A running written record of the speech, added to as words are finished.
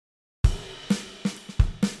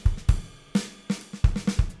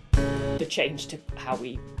the change to how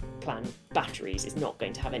we plan batteries is not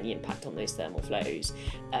going to have any impact on those thermal flows,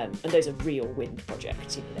 and those are real wind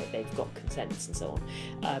projects. They've got consents and so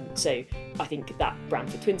on. So I think that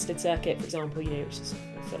Bramford Twinstead circuit, for example, which is,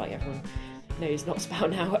 I feel like everyone knows lots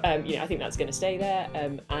about now. I think that's going to stay there,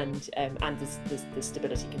 and there's the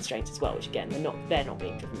stability constraints as well, which again they're not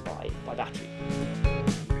being driven by battery.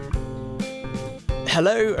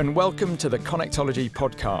 Hello and welcome to the Connectology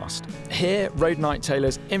podcast. Here, Road Knight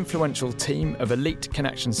Taylor's influential team of elite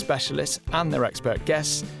connection specialists and their expert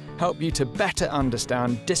guests help you to better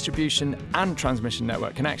understand distribution and transmission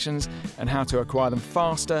network connections and how to acquire them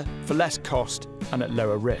faster, for less cost and at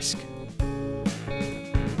lower risk.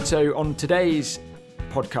 So on today's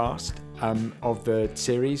podcast of the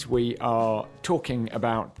series, we are talking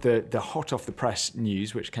about the hot off the press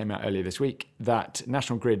news, which came out earlier this week, that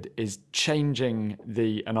National Grid is changing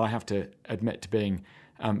and I have to admit to being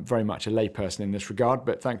very much a layperson in this regard,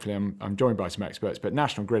 but thankfully I'm joined by some experts, but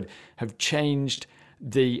National Grid have changed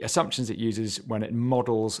the assumptions it uses when it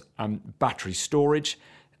models battery storage.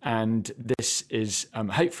 And this is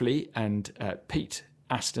hopefully, and Pete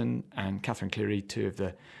Aston and Catherine Cleary, two of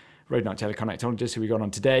the Road Knight Taylor connectologists who we got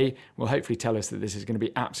on today, will hopefully tell us that this is going to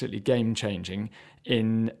be absolutely game-changing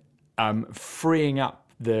in freeing up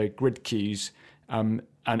the grid queues and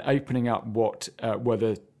opening up what were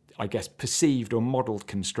the, I guess, perceived or modelled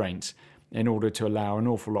constraints in order to allow an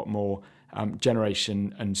awful lot more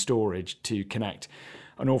generation and storage to connect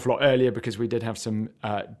an awful lot earlier, because we did have some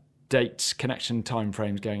dates, connection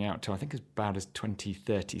timeframes going out to, I think, as bad as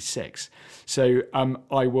 2036. So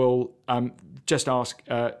I will just ask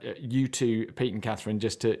you two, Pete and Catherine,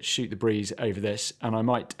 just to shoot the breeze over this. And I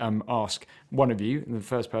might ask one of you, and the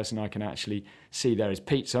first person I can actually see there is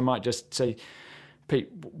Pete. So I might just say, Pete,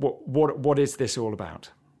 what is this all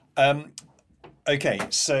about? Okay,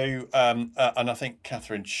 so, and I think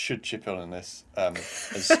Catherine should chip in on this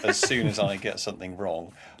as soon as I get something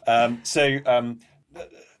wrong.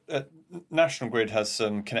 National Grid has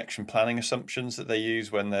some connection planning assumptions that they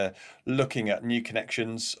use when they're looking at new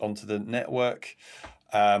connections onto the network.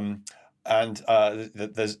 And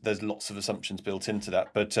there's lots of assumptions built into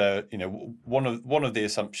that, but one of the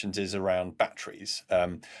assumptions is around batteries.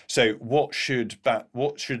 So what should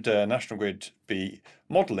National Grid be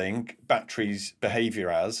modelling batteries' behaviour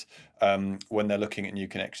as when they're looking at new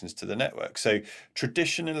connections to the network? So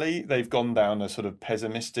traditionally, they've gone down a sort of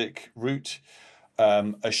pessimistic route,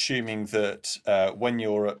 assuming that when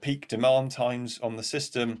you're at peak demand times on the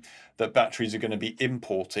system, that batteries are going to be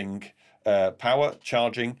importing power,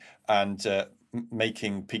 charging, and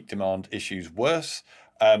making peak demand issues worse.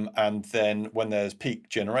 And then when there's peak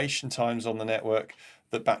generation times on the network,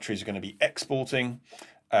 that batteries are going to be exporting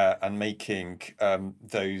and making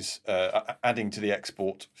those adding to the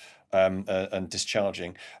export and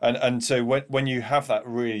discharging. And so when you have that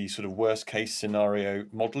really sort of worst case scenario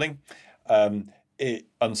modelling, it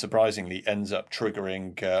unsurprisingly ends up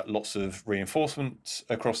triggering lots of reinforcement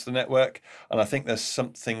across the network. And I think there's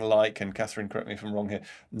something like, and Catherine, correct me if I'm wrong here,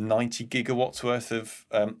 90 gigawatts worth of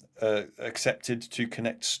accepted to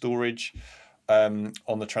connect storage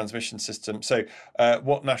on the transmission system. So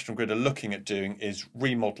what National Grid are looking at doing is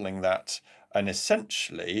remodelling that and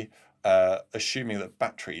essentially assuming that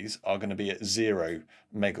batteries are going to be at 0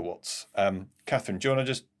 megawatts. Catherine, do you want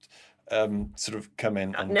to just sort of come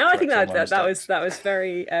in? No, I think that was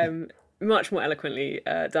very much more eloquently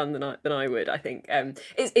done than I would. I think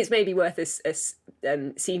it's maybe worth a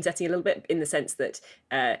scene setting a little bit, in the sense that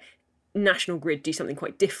National Grid do something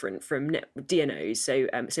quite different from DNOs.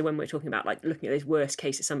 So when we're talking about like looking at those worst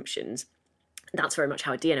case assumptions, that's very much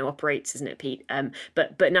how a DNO operates, isn't it, Pete?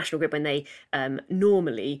 But National Grid, when they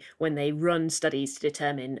normally when they run studies to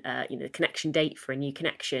determine the connection date for a new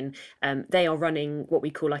connection, they are running what we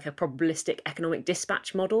call like a probabilistic economic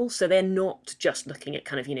dispatch model. So they're not just looking at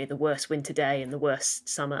kind of the worst winter day and the worst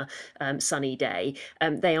summer sunny day.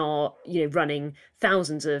 They are running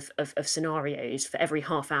thousands of scenarios for every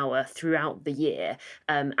half hour throughout the year,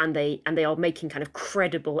 and they are making kind of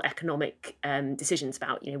credible economic decisions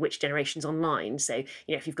about which generation's online. So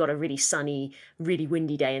if you've got a really sunny, really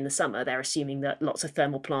windy day in the summer, they're assuming that lots of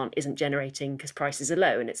thermal plant isn't generating because prices are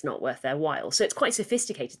low and it's not worth their while. So it's quite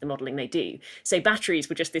sophisticated, the modelling they do. So batteries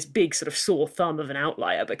were just this big sort of sore thumb of an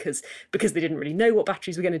outlier because they didn't really know what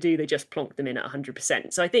batteries were going to do. They just plonked them in at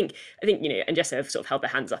 100%. So I think and Jessa have sort of held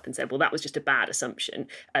their hands up and said, well, that was just a bad assumption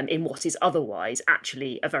in what is otherwise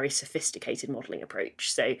actually a very sophisticated modelling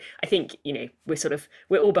approach. So I think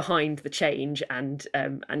we're all behind the change, and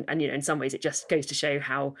in some ways it just goes to show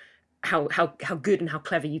how good and how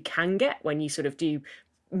clever you can get when you sort of do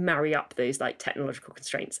marry up those like technological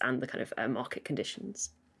constraints and the kind of market conditions.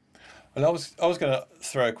 Well, I was going to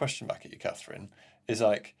throw a question back at you, Catherine. Is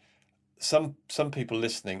like some people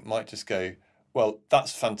listening might just go, well,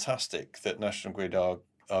 that's fantastic that National Grid are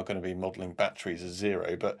going to be modelling batteries as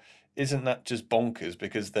zero, but isn't that just bonkers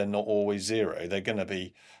because they're not always zero? They're going to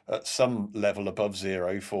be at some level above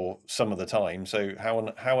zero for some of the time. So how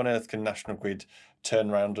on earth can National Grid turn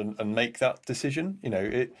around and make that decision? You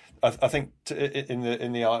know, I think in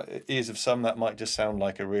the ears of some that might just sound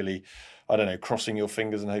like a really, I don't know, crossing your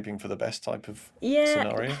fingers and hoping for the best type of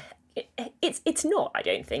scenario. It's not, I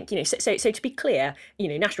don't think. So to be clear,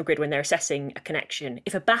 National Grid, when they're assessing a connection,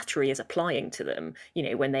 if a battery is applying to them,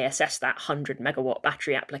 when they assess that 100 megawatt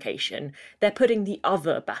battery application, they're putting the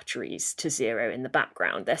other batteries to zero in the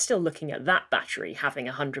background. They're still looking at that battery having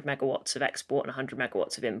 100 megawatts of export and 100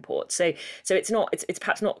 megawatts of import. So it's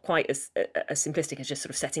perhaps not quite as simplistic as just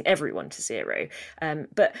sort of setting everyone to zero.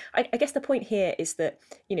 But I guess the point here is that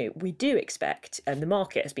we do expect, and the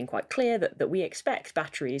market has been quite clear that we expect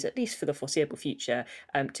batteries, at least for the foreseeable future,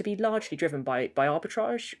 to be largely driven by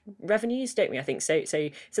arbitrage revenues, don't we? I think so. So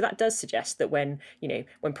that does suggest that when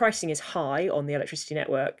pricing is high on the electricity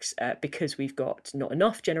networks, because we've got not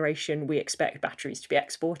enough generation, we expect batteries to be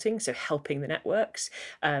exporting, so helping the networks.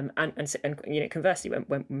 And conversely,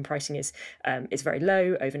 when pricing is very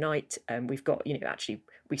low overnight, we've got actually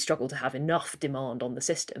we struggle to have enough demand on the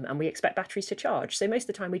system, and we expect batteries to charge. So most of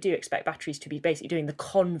the time we do expect batteries to be basically doing the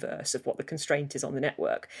converse of what the constraint is on the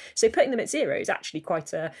network. So putting them at zero is actually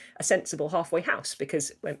quite a sensible halfway house,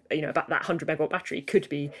 because when, about that 100 megawatt battery could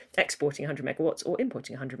be exporting 100 megawatts or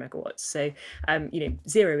importing 100 megawatts. So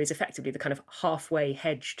zero is effectively the kind of halfway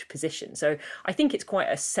hedged position. So I think it's quite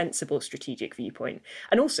a sensible strategic viewpoint.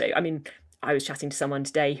 And also, I was chatting to someone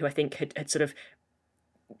today who I think had sort of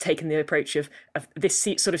taken the approach of this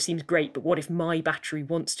sort of seems great, but what if my battery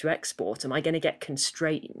wants to export? Am I going to get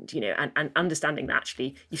constrained? And understanding that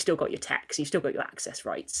actually you've still got your techs, you've still got your access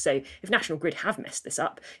rights. So if National Grid have messed this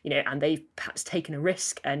up, and they've perhaps taken a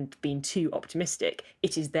risk and been too optimistic,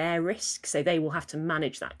 it is their risk. So they will have to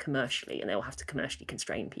manage that commercially, and they will have to commercially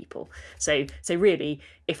constrain people. So really,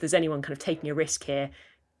 if there's anyone kind of taking a risk here,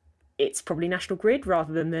 it's probably National Grid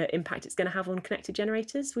rather than the impact it's going to have on connected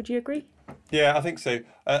generators. Would you agree? Yeah, I think so.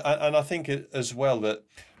 And I think as well that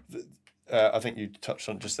I think you touched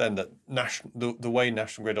on just then that the way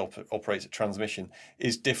National Grid operates at transmission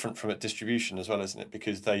is different from at distribution as well, isn't it?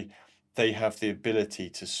 Because they have the ability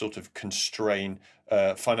to sort of constrain,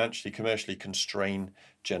 financially, commercially constrain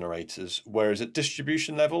generators, whereas at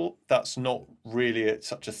distribution level, that's not really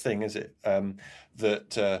such a thing, is it?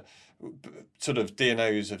 That sort of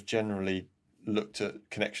DNOs have generally looked at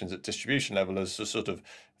connections at distribution level as a sort of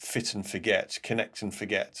fit and forget, connect and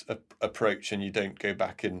forget approach, and you don't go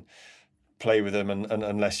back and play with them and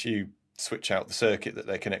unless you switch out the circuit that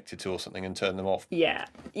they're connected to or something and turn them off. Yeah.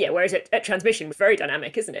 Whereas at transmission, it's very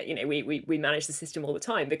dynamic, isn't it? We manage the system all the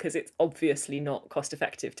time because it's obviously not cost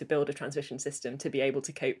effective to build a transmission system to be able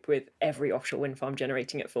to cope with every offshore wind farm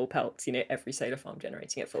generating at full pelts, every solar farm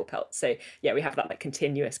generating at full pelts. So yeah, we have that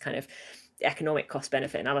continuous kind of economic cost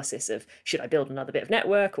benefit analysis of, should I build another bit of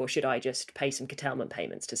network or should I just pay some curtailment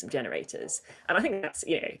payments to some generators? And I think that's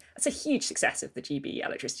that's a huge success of the GB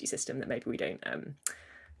electricity system that maybe we don't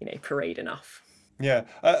parade enough. Yeah,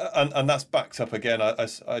 and that's backed up again,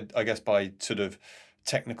 I guess, by sort of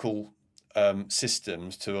technical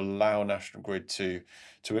systems to allow National Grid to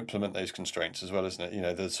implement those constraints as well, isn't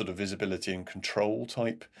it? The sort of visibility and control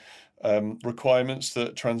type requirements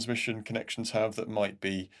that transmission connections have that might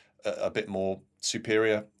be a bit more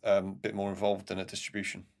superior, a bit more involved than a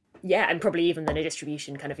distribution. Yeah, and probably even than a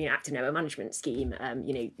distribution kind of active network management scheme.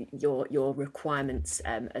 Your requirements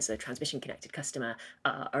as a transmission connected customer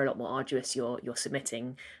are a lot more arduous. You're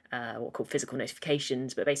submitting what are called physical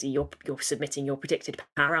notifications, but basically you're submitting your predicted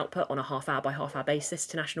power output on a half hour by half hour basis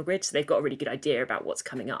to National Grid, so they've got a really good idea about what's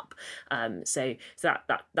coming up. So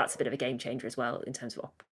that's a bit of a game changer as well in terms of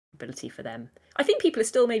operability for them. I think people are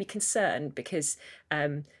still maybe concerned because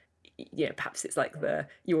perhaps it's like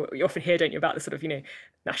you often hear, don't you, about the sort of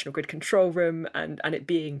National Grid control room and it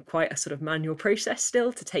being quite a sort of manual process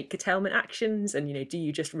still to take curtailment actions, and do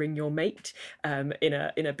you just ring your mate in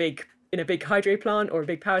a big hydro plant or a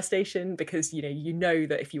big power station because you know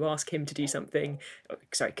that if you ask him to do something,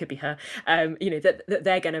 it could be her, that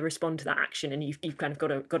they're going to respond to that action, and you've kind of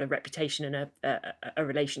got a reputation and a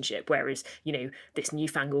relationship. Whereas this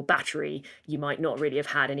newfangled battery, you might not really have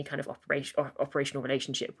had any kind of operational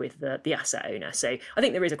relationship with the asset owner. So I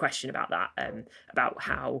think there is a question about that, about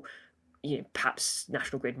how perhaps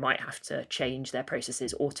National Grid might have to change their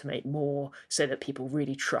processes, automate more, so that people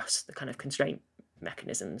really trust the kind of constraint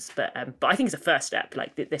mechanisms. But I think it's a first step.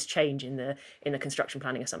 Like this change in the construction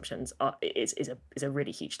planning assumptions is a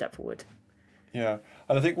really huge step forward. Yeah,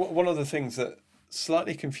 and I think one of the things that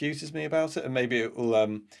slightly confuses me about it, and maybe it will,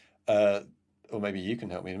 or maybe you can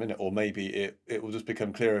help me in a minute, or maybe it will just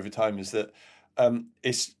become clear over time, is that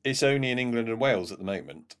it's only in England and Wales at the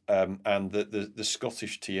moment, and that the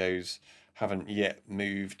Scottish TOs haven't yet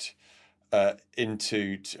moved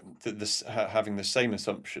into having the same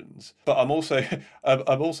assumptions. But I'm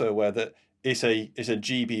also aware that it's a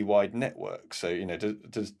GB wide network. So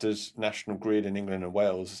does National Grid in England and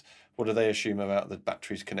Wales, what do they assume about the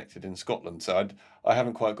batteries connected in Scotland? So I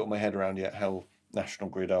haven't quite got my head around yet how National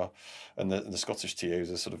Grid are and the Scottish TOs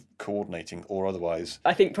are sort of coordinating or otherwise.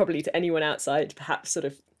 I think probably to anyone outside, perhaps sort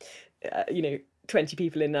of 20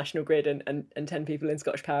 people in National Grid and 10 people in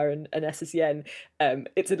Scottish Power and SSEN,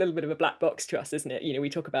 it's a little bit of a black box to us, isn't it? We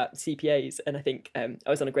talk about CPAs, and I think I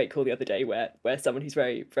was on a great call the other day where someone who's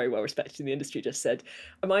very, very well respected in the industry just said,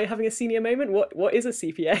 "Am I having a senior moment? What is a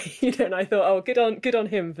CPA?" And I thought, oh, good on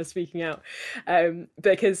him for speaking out,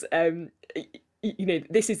 because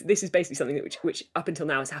this is basically something which up until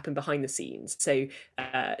now has happened behind the scenes. So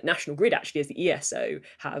National Grid actually, as the ESO,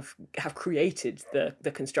 have created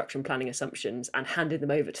the construction planning assumptions and handed them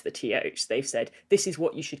over to the TOs. They've said this is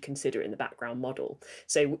what you should consider in the background model.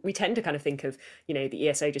 So we tend to kind of think of the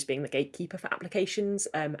ESO just being the gatekeeper for applications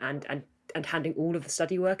and handing all of the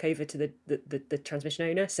study work over to the transmission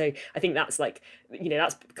owner. So I think that's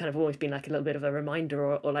that's kind of always been like a little bit of a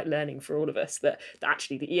reminder or like learning for all of us that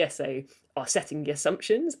actually the ESO are setting the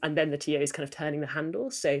assumptions and then the TO is kind of turning the handle.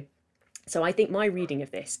 So I think my reading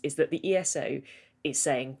of this is that the ESO is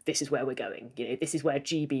saying this is where we're going. This is where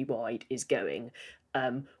GB wide is going.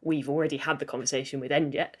 We've already had the conversation with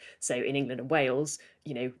NJET. So in England and Wales,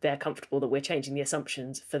 they're comfortable that we're changing the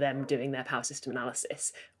assumptions for them doing their power system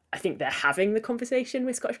analysis. I think they're having the conversation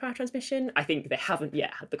with Scottish Power Transmission. I think they haven't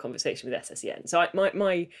yet had the conversation with SSEN. So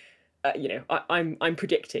I'm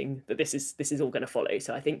predicting that this is all going to follow.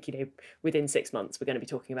 So I think within 6 months we're going to be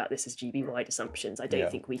talking about this as GB wide assumptions. I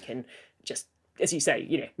don't think we can just, as you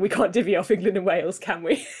say, we can't divvy off England and Wales, can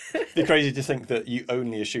we? It'd be crazy to think that you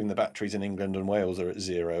only assume the batteries in England and Wales are at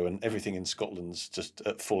zero and everything in Scotland's just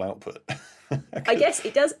at full output. I guess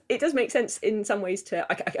it does make sense in some ways.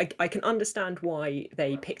 I can understand why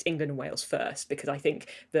they picked England and Wales first, because I think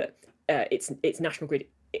that it's National Grid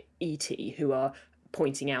ET who are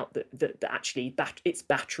pointing out that actually it's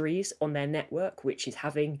batteries on their network which is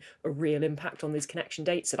having a real impact on these connection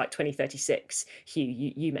dates. So like 2036, Hugh,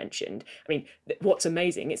 you mentioned. I mean, what's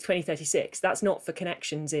amazing, it's 2036. That's not for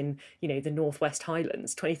connections in the Northwest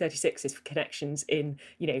Highlands. 2036 is for connections in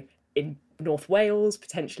in North Wales,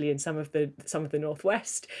 potentially in some of the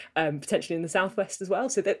Northwest, potentially in the Southwest as well.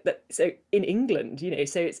 So so in England,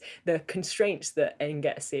 so it's the constraints that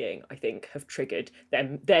NGET are seeing, I think, have triggered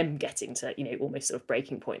them getting to almost sort of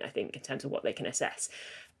breaking point, I think, in terms of what they can assess.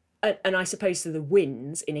 And I suppose the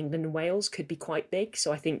wins in England and Wales could be quite big.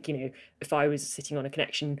 So I think if I was sitting on a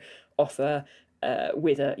connection offer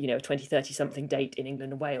with a 2030 something date in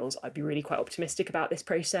England and Wales, I'd be really quite optimistic about this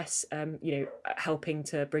process, helping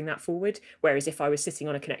to bring that forward. Whereas if I was sitting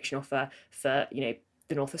on a connection offer for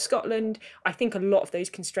the north of Scotland, I think a lot of those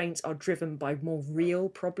constraints are driven by more real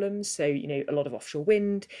problems. So a lot of offshore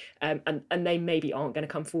wind, and they maybe aren't going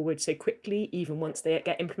to come forward so quickly, even once they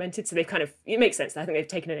get implemented. So they've it makes sense. I think they've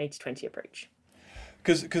taken an 80-20 approach.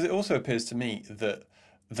 Because it also appears to me that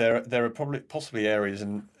there are possibly areas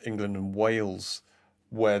in England and Wales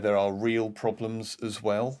where there are real problems as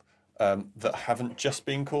well, that haven't just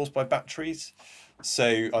been caused by batteries.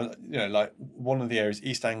 So like one of the areas,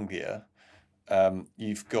 East Anglia,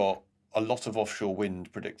 you've got a lot of offshore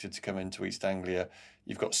wind predicted to come into East Anglia.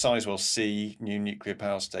 You've got Sizewell C, new nuclear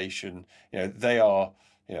power station. They are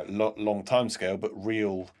long time scale, but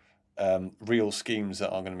real schemes that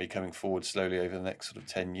are going to be coming forward slowly over the next sort of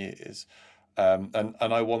 10 years. And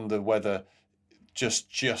I wonder whether just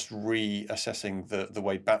reassessing the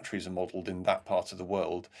way batteries are modelled in that part of the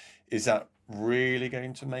world, is that really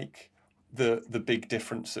going to make the big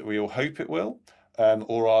difference that we all hope it will?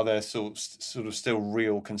 Or are there sort of still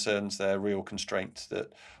real concerns there, real constraints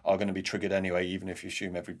that are going to be triggered anyway, even if you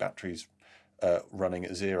assume every battery's running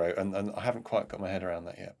at zero? And I haven't quite got my head around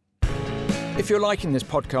that yet. If you're liking this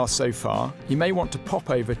podcast so far, you may want to pop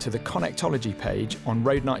over to the Connectology page on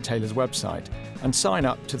Road Knight Taylor's website and sign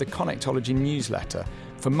up to the Connectology newsletter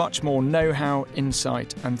for much more know-how,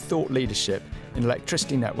 insight and thought leadership in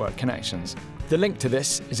electricity network connections. The link to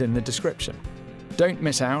this is in the description. Don't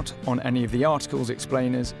miss out on any of the articles,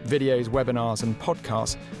 explainers, videos, webinars and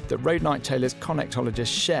podcasts that Road Night Taylor's connectologists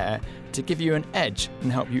share to give you an edge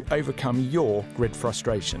and help you overcome your grid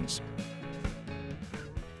frustrations.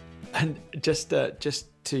 And just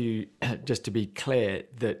to be clear,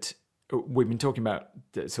 that we've been talking about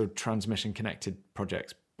the sort of transmission connected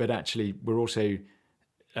projects, but actually we're also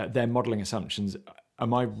their modelling assumptions.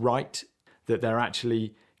 Am I right that they're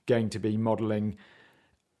actually going to be modelling,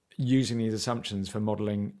 using these assumptions for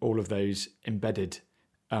modelling all of those embedded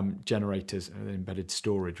generators, embedded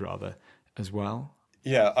storage rather, as well?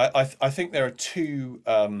 Yeah, I think there are two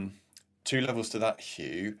levels to that,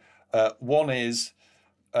 Hugh. One is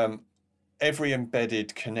every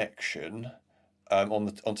embedded connection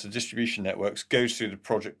onto the distribution networks goes through the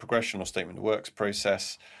project progression or statement of works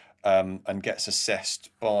process and gets assessed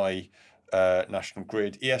by National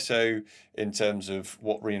Grid ESO in terms of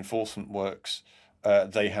what reinforcement works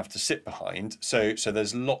they have to sit behind. So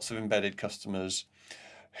there's lots of embedded customers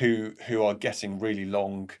who are getting really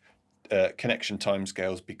long connection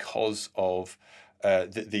timescales because of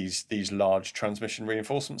these large transmission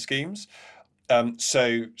reinforcement schemes.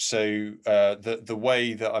 So the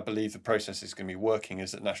way that I believe the process is going to be working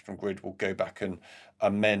is that National Grid will go back and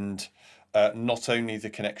amend not only the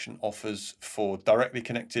connection offers for directly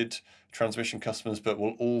connected transmission customers, but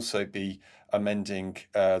will also be amending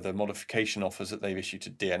the modification offers that they've issued to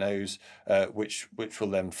DNOs, which will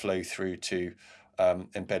then flow through to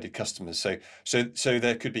embedded customers. So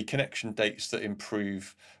there could be connection dates that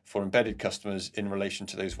improve for embedded customers in relation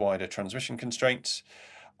to those wider transmission constraints.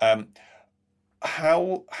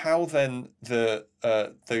 How then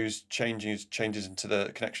those changes into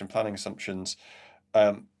the connection planning assumptions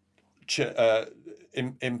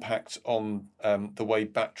impact on the way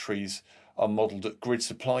batteries are modelled at grid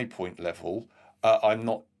supply point level, I'm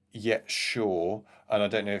not yet sure, and I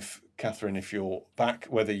don't know if Catherine, if you're back,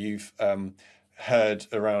 whether you've heard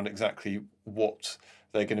around exactly what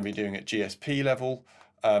they're going to be doing at GSP level,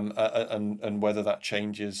 and whether that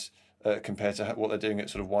changes compared to what they're doing at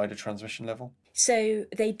sort of wider transmission level. So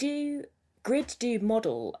Grid do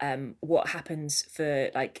model what happens for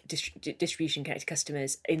like distribution connected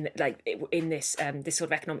customers in this this sort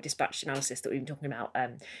of economic dispatch analysis that we've been talking about,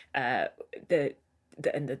 the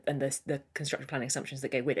construction planning assumptions that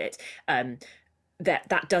go with it.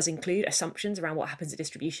 That does include assumptions around what happens at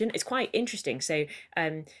distribution. It's quite interesting. So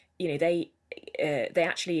they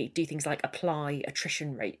actually do things like apply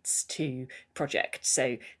attrition rates to projects.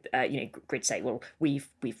 So Grid say, well, we've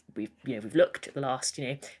looked at the last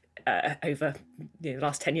over the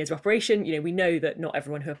last 10 years of operation. We know that not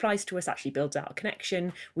everyone who applies to us actually builds out a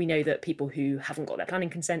connection. We know that people who haven't got their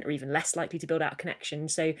planning consent are even less likely to build out a connection.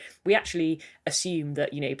 So we actually assume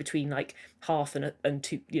that between like half and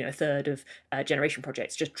a third of generation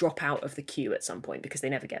projects just drop out of the queue at some point because they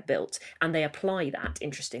never get built, and they apply that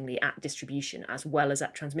interestingly at distribution as well as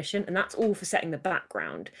at transmission, and that's all for setting the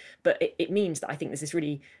background. But it means that I think there's this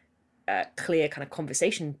really clear kind of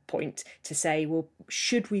conversation point to say, well,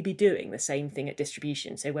 should we be doing the same thing at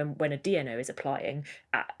distribution? So when a DNO is applying,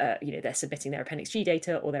 they're submitting their Appendix G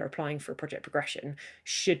data or they're applying for a project progression,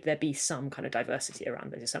 should there be some kind of diversity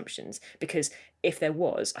around those assumptions? Because if there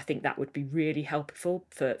was, I think that would be really helpful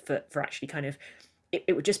for actually kind of,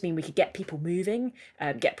 it would just mean we could get people moving,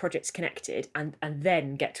 get projects connected, and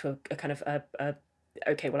then get to a kind of a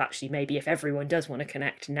okay, well, actually, maybe if everyone does want to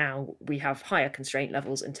connect, now we have higher constraint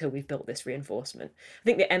levels until we've built this reinforcement. I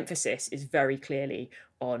think the emphasis is very clearly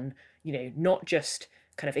on, not just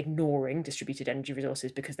kind of ignoring distributed energy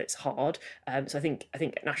resources because it's hard. So I think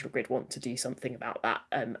National Grid want to do something about that.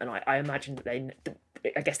 And I imagine that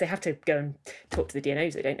I guess they have to go and talk to the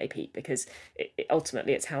DNOs, don't they, Pete? Because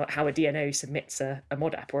ultimately it's how a DNO submits a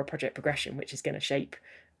MODAP or a project progression, which is going to shape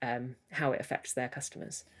how it affects their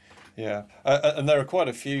customers. Yeah, and there are quite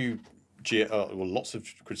a few, lots of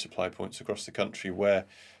grid supply points across the country where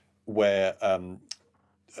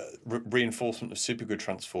reinforcement of supergrid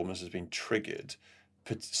transformers has been triggered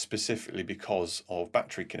specifically because of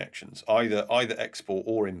battery connections, either export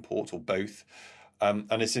or import or both. And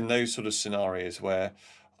it's in those sort of scenarios where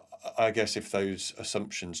I guess if those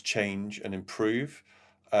assumptions change and improve,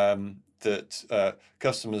 that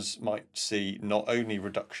customers might see not only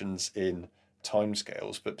reductions in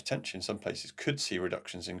timescales, but potentially in some places could see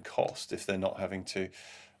reductions in cost if they're not having to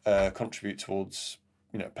contribute towards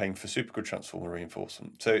paying for supergrid transformer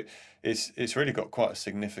reinforcement. So it's really got quite a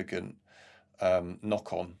significant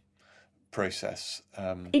knock-on process.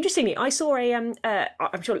 Interestingly, I saw I'm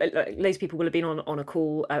sure loads of people will have been on a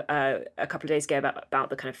call a couple of days ago about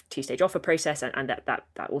the kind of two-stage offer process, and that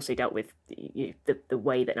also dealt with the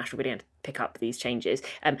way that National Grid had to pick up these changes.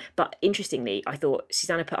 But interestingly, I thought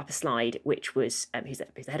Susanna put up a slide which was who's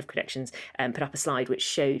the head of connections, put up a slide which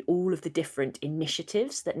showed all of the different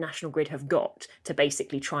initiatives that National Grid have got to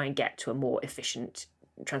basically try and get to a more efficient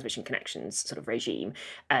transmission connections sort of regime,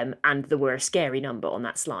 and there were a scary number on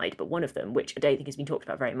that slide, but one of them, which I don't think has been talked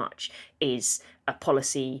about very much, is a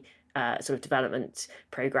policy sort of development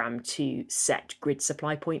program to set grid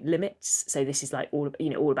supply point limits. So this is like all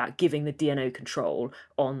about giving the DNO control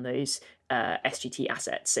on those SGT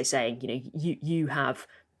assets. So saying, you have,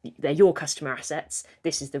 they're your customer assets,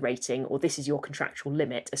 this is the rating, or this is your contractual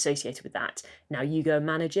limit associated with that. Now you go and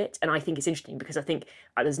manage it. And I think it's interesting because I think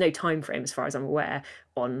there's no time frame, as far as I'm aware,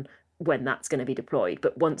 on when that's going to be deployed.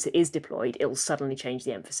 But once it is deployed, it'll suddenly change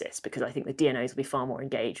the emphasis, because I think the DNOs will be far more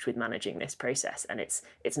engaged with managing this process. And it's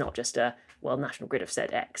not just National Grid have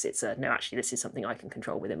said X, it's no, actually, this is something I can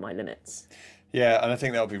control within my limits. Yeah, and I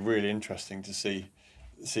think that'll be really interesting to see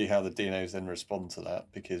how the DNOs then respond to that,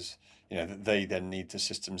 because they then need the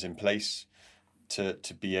systems in place to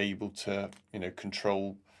be able to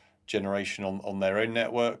control generation on their own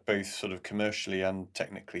network, both sort of commercially and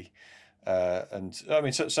technically. And I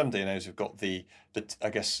mean, some DNOs have got the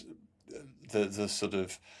sort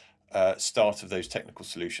of start of those technical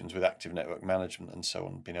solutions with active network management and so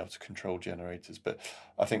on, being able to control generators. But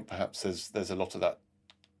I think perhaps there's a lot of that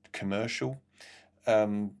commercial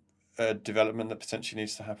development that potentially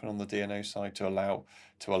needs to happen on the DNO side to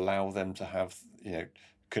allow them to have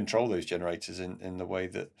control those generators in the way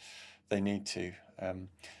that they need to.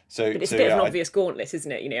 But it's a bit of an obvious gauntlet,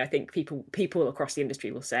 isn't it? I think people across the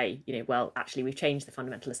industry will say, well, actually, we've changed the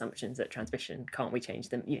fundamental assumptions at transmission. Can't we change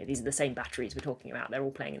them? These are the same batteries we're talking about. They're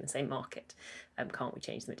all playing in the same market. Can't we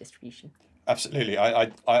change them at distribution? Absolutely.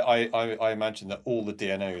 I imagine that all the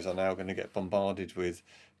DNOs are now going to get bombarded with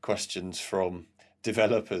questions from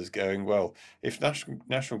developers going, well, if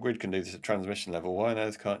National Grid can do this at transmission level, why on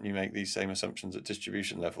earth can't you make these same assumptions at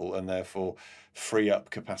distribution level and therefore free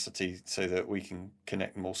up capacity so that we can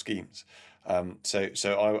connect more schemes? So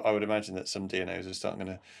I would imagine that some DNOs are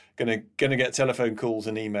starting going to get telephone calls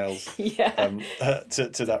and emails.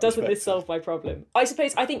 To that. Doesn't this solve my problem? I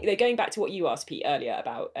think going back to what you asked, Pete, earlier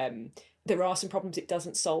about there are some problems it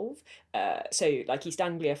doesn't solve. So like East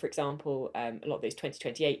Anglia, for example, a lot of those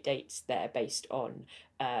 2028 dates, they're based on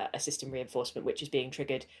a system reinforcement, which is being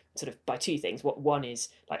triggered sort of by two things. One is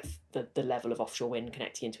like the level of offshore wind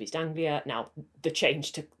connecting into East Anglia. Now, the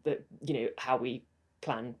change to how we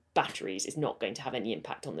plan batteries is not going to have any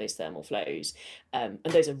impact on those thermal flows. And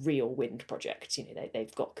those are real wind projects,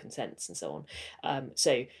 they've got consents and so on.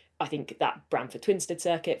 So I think that Bramford Twinstead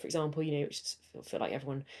circuit, for example, which I feel like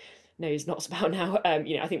everyone knows lots about now. I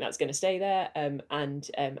think that's going to stay there, and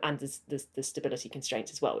there's the stability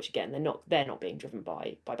constraints as well, which again they're not being driven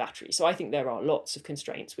by batteries. So I think there are lots of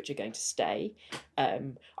constraints which are going to stay.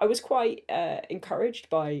 I was quite encouraged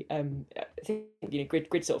by I think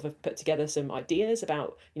Grid sort of have put together some ideas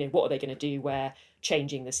about what are they going to do where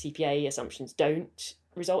changing the CPA assumptions don't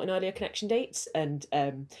result in earlier connection dates, and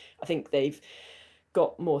I think they've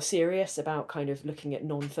got more serious about kind of looking at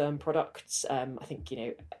non-firm products. I think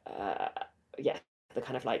the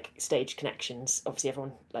kind of like stage connections, obviously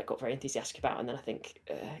everyone got very enthusiastic about, and then I think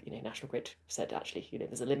National Grid said actually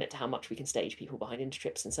there's a limit to how much we can stage people behind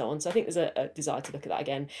intertrips and so on. So I think there's a desire to look at that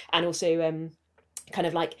again, and also kind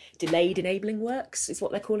of like delayed enabling works is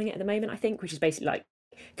what they're calling it at the moment, I think, which is basically like,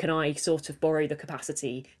 can I sort of borrow the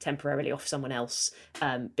capacity temporarily off someone else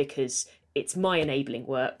because it's my enabling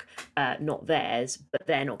work, not theirs, but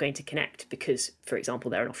they're not going to connect because, for example,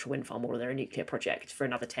 they're an offshore wind farm or they're a nuclear project for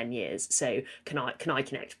another 10 years. So can I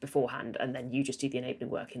connect beforehand, and then you just do the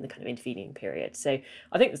enabling work in the kind of intervening period? So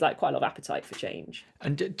I think there's quite a lot of appetite for change.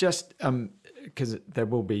 And just because there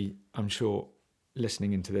will be, I'm sure,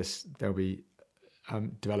 listening into this, there'll be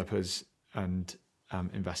developers and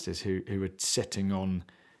investors who are sitting on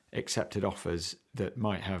accepted offers that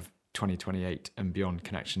might have 2028 and beyond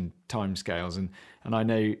connection timescales, and I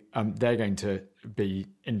know they're going to be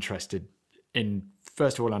interested in,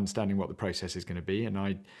 first of all, understanding what the process is going to be. And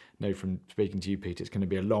I know from speaking to you, Pete, it's going to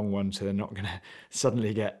be a long one, so they're not going to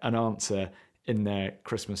suddenly get an answer in their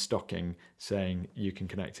Christmas stocking saying you can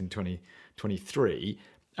connect in 2023.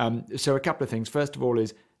 So a couple of things. First of all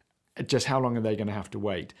is just how long are they going to have to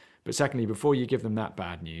wait? But secondly, before you give them that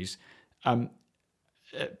bad news,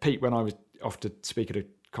 Pete, when I was off to speak at a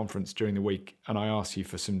conference during the week and I asked you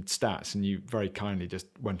for some stats, and you very kindly just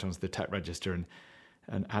went onto the tech register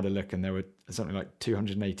and had a look, and there were something like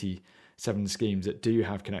 280 7 schemes that do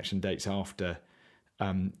have connection dates after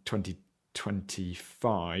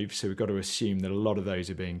 2025. So we've got to assume that a lot of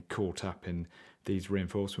those are being caught up in these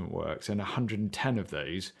reinforcement works, and 110 of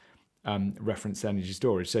those reference energy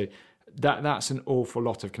storage. So that's an awful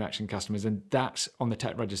lot of connection customers, and that's on the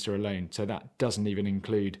tech register alone. So that doesn't even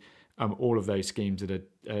include all of those schemes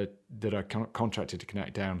that are contracted to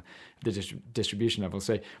connect down the distribution level.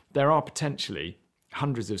 So there are potentially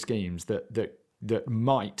hundreds of schemes that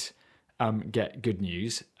might get good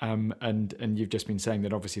news. And you've just been saying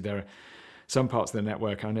that obviously there are some parts of the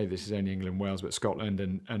network, I know this is only England, Wales, but Scotland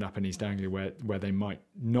and up in East Anglia where they might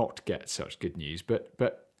not get such good news.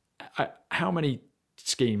 But how many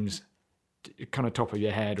schemes, kind of top of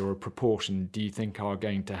your head, or a proportion, do you think are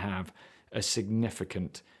going to have a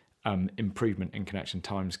significant improvement in connection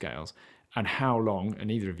timescales? And how long,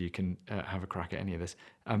 and either of you can have a crack at any of this,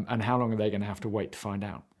 and how long are they going to have to wait to find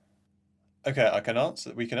out? Okay,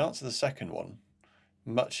 we can answer the second one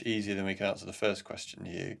much easier than we can answer the first question,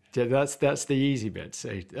 Hugh. Yeah, that's the easy bit.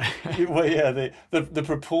 So. Well, yeah, the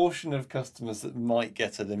proportion of customers that might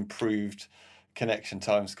get an improved connection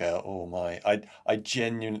timescale. Oh my, I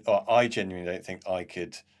genuinely don't think I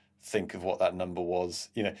could think of what that number was.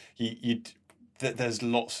 You know, there's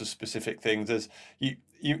lots of specific things.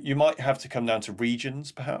 You might have to come down to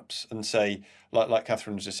regions perhaps and say, like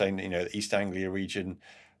Catherine was just saying, you know, the East Anglia region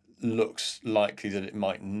looks likely that it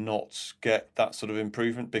might not get that sort of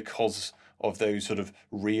improvement because of those sort of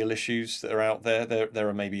real issues that are out there. There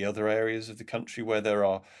are maybe other areas of the country where there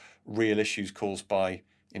are real issues caused by,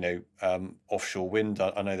 you know, offshore wind.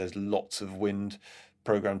 I know there's lots of wind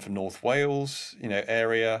programmed for North Wales, you know,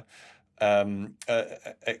 area,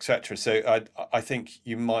 etc. So I think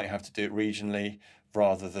you might have to do it regionally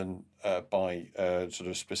rather than by sort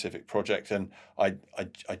of specific project. And I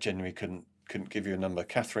genuinely couldn't give you a number.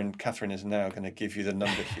 Catherine is now going to give you the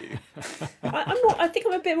number, Hugh. I think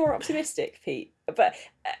I'm a bit more optimistic, Pete. But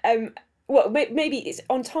well, maybe it's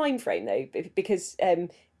on time frame though, because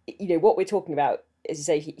you know what we're talking about, as you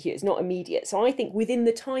say, Hugh, it's not immediate. So I think within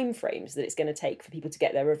the time frames that it's going to take for people to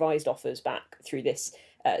get their revised offers back through this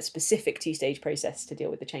specific two-stage process to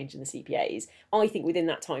deal with the change in the CPAs, I think within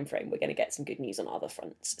that time frame we're going to get some good news on other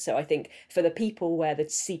fronts. So I think for the people where the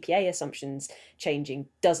CPA assumptions changing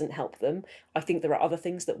doesn't help them, I think there are other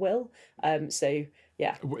things that will. So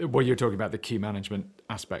yeah. Well, you're talking about the queue management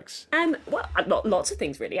aspects. Well, lots of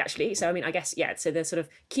things really, actually. So I mean, I guess yeah. So the sort of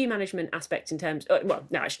queue management aspect in terms. Well,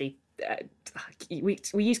 no, actually.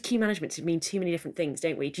 We use queue management to mean too many different things,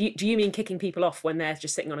 don't we? Do you mean kicking people off when they're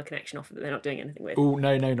just sitting on a connection offer that they're not doing anything with? Oh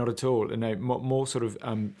no, not at all. No, more sort of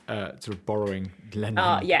borrowing, lending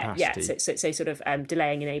capacity. So sort of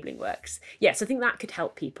delaying enabling works. Yes, I think that could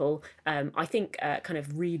help people. I think kind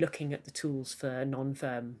of re-looking at the tools for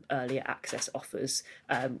non-firm earlier access offers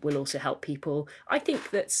will also help people. I think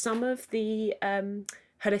that some of the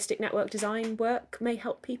holistic network design work may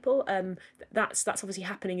help people. That's obviously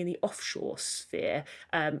happening in the offshore sphere,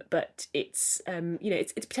 but it's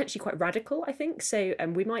it's potentially quite radical, I think. So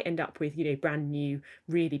we might end up with brand new,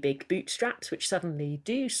 really big bootstraps, which suddenly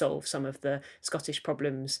do solve some of the Scottish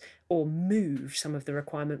problems, or move some of the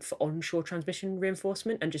requirement for onshore transmission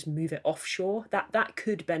reinforcement and just move it offshore. That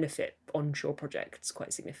could benefit onshore projects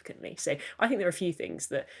quite significantly. So I think there are a few things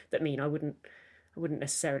that mean I wouldn't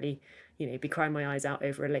necessarily be crying my eyes out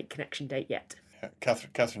over a late connection date yet. Yeah,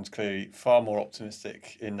 Catherine's clearly far more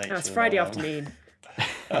optimistic in nature. It's Friday afternoon.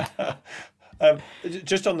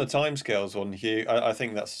 Just on the timescales one, Hugh, I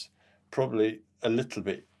think that's probably a little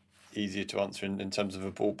bit easier to answer in terms of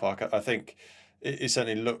a ballpark. I think it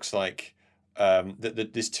certainly looks like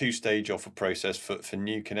that this two-stage offer process for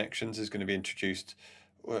new connections is going to be introduced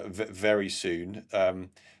very soon.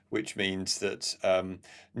 Which means that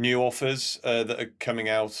new offers that are coming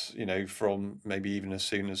out, from maybe even as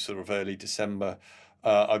soon as sort of early December,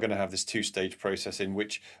 are going to have this two-stage process in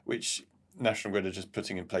which National Grid are just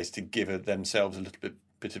putting in place to give themselves a little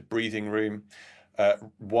bit of breathing room,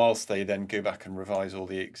 whilst they then go back and revise all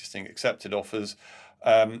the existing accepted offers.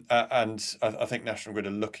 And I think National Grid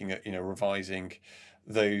are looking at revising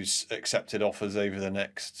those accepted offers over the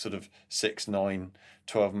next sort of 6, 9,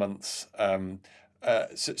 12 months.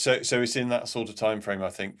 So it's in that sort of time frame.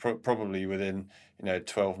 I think probably within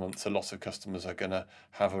 12 months, a lot of customers are going to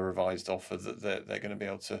have a revised offer that they're going to be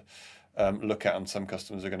able to look at, and some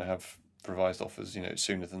customers are going to have revised offers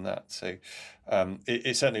sooner than that. So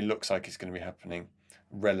it certainly looks like it's going to be happening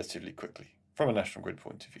relatively quickly from a National Grid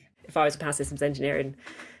point of view. If I was a power systems engineer in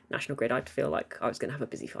National Grid, I'd feel like I was going to have a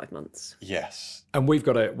busy 5 months. Yes, and we've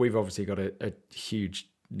obviously got a huge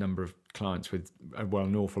number of clients with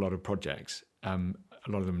an awful lot of projects. A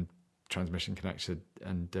lot of them transmission connected,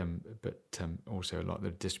 and but also a lot of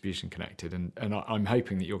the distribution connected, and I'm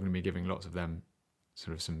hoping that you're going to be giving lots of them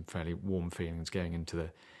sort of some fairly warm feelings going into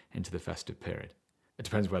the festive period. It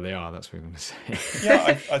depends where they are. That's what I'm going to say.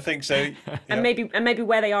 Yeah, I think so. Yeah. And maybe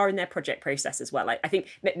where they are in their project process as well. Like, I think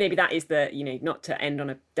maybe that is the, not to end on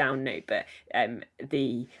a down note, but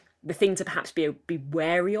the thing to perhaps be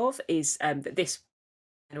wary of is that this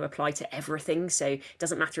apply to everything. So it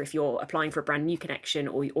doesn't matter if you're applying for a brand new connection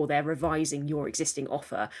or they're revising your existing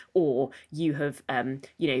offer, or you have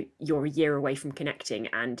you're a year away from connecting,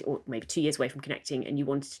 or maybe 2 years away from connecting, and you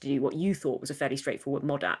wanted to do what you thought was a fairly straightforward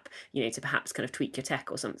mod app, to perhaps kind of tweak your tech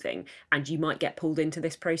or something, and you might get pulled into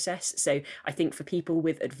this process. So I think for people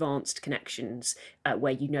with advanced connections,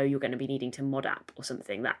 where you're going to be needing to mod app or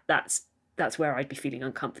something, that's where I'd be feeling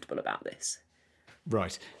uncomfortable about this.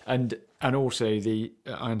 Right, and also I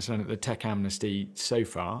understand that the tech amnesty so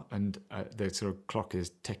far, and the sort of clock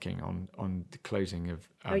is ticking on the closing of.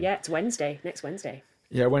 It's Wednesday, next Wednesday.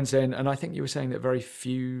 Yeah, Wednesday, and I think you were saying that very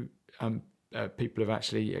few people have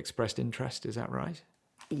actually expressed interest. Is that right?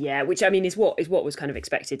 Yeah, which I mean is what was kind of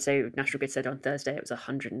expected. So National Grid said on Thursday it was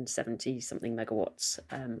 170 something megawatts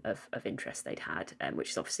of interest they'd had,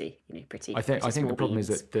 which is obviously pretty. I think the problem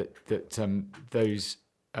beans. is that those.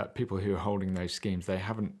 People who are holding those schemes, they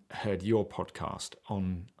haven't heard your podcast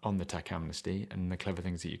on the tech amnesty and the clever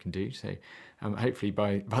things that you can do. So hopefully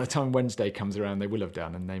by the time Wednesday comes around, they will have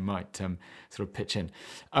done, and they might sort of pitch in.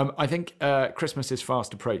 I think Christmas is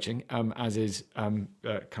fast approaching, as is kind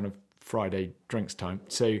of Friday drinks time.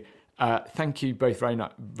 So thank you both very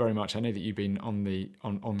much. I know that you've been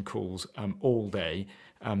on calls all day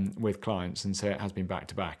with clients, and so it has been back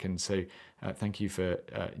to back. And so thank you for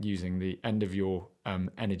using the end of your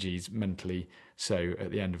energies mentally, so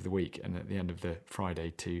at the end of the week and at the end of the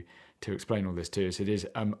Friday to explain all this to us. It is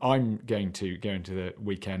I'm going to go into the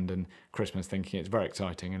weekend and Christmas thinking it's very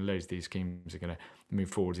exciting, and loads of these schemes are going to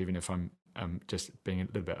move forwards, even if I'm just being a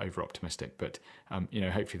little bit over optimistic. But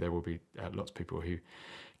hopefully there will be lots of people who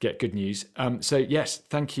get good news. So yes,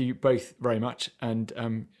 thank you both very much,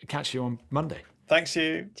 and catch you on Monday. Thanks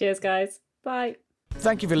you. Cheers, guys. Bye.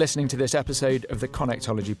 Thank you for listening to this episode of the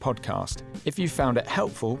Connectology podcast. If you found it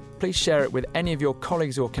helpful, please share it with any of your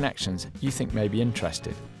colleagues or connections you think may be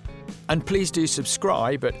interested. And please do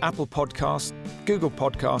subscribe at Apple Podcasts, Google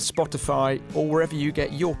Podcasts, Spotify, or wherever you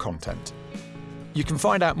get your content. You can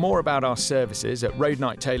find out more about our services at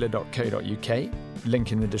roadnighttaylor.co.uk,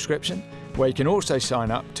 link in the description, where you can also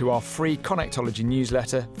sign up to our free Connectology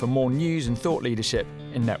newsletter for more news and thought leadership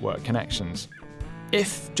in network connections.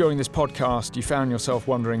 If, during this podcast, you found yourself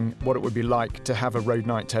wondering what it would be like to have a Road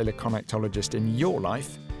Knight Taylor connectologist in your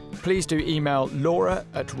life, please do email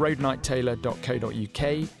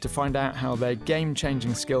laura@roadnighttaylor.co.uk to find out how their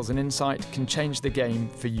game-changing skills and insight can change the game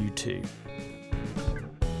for you too.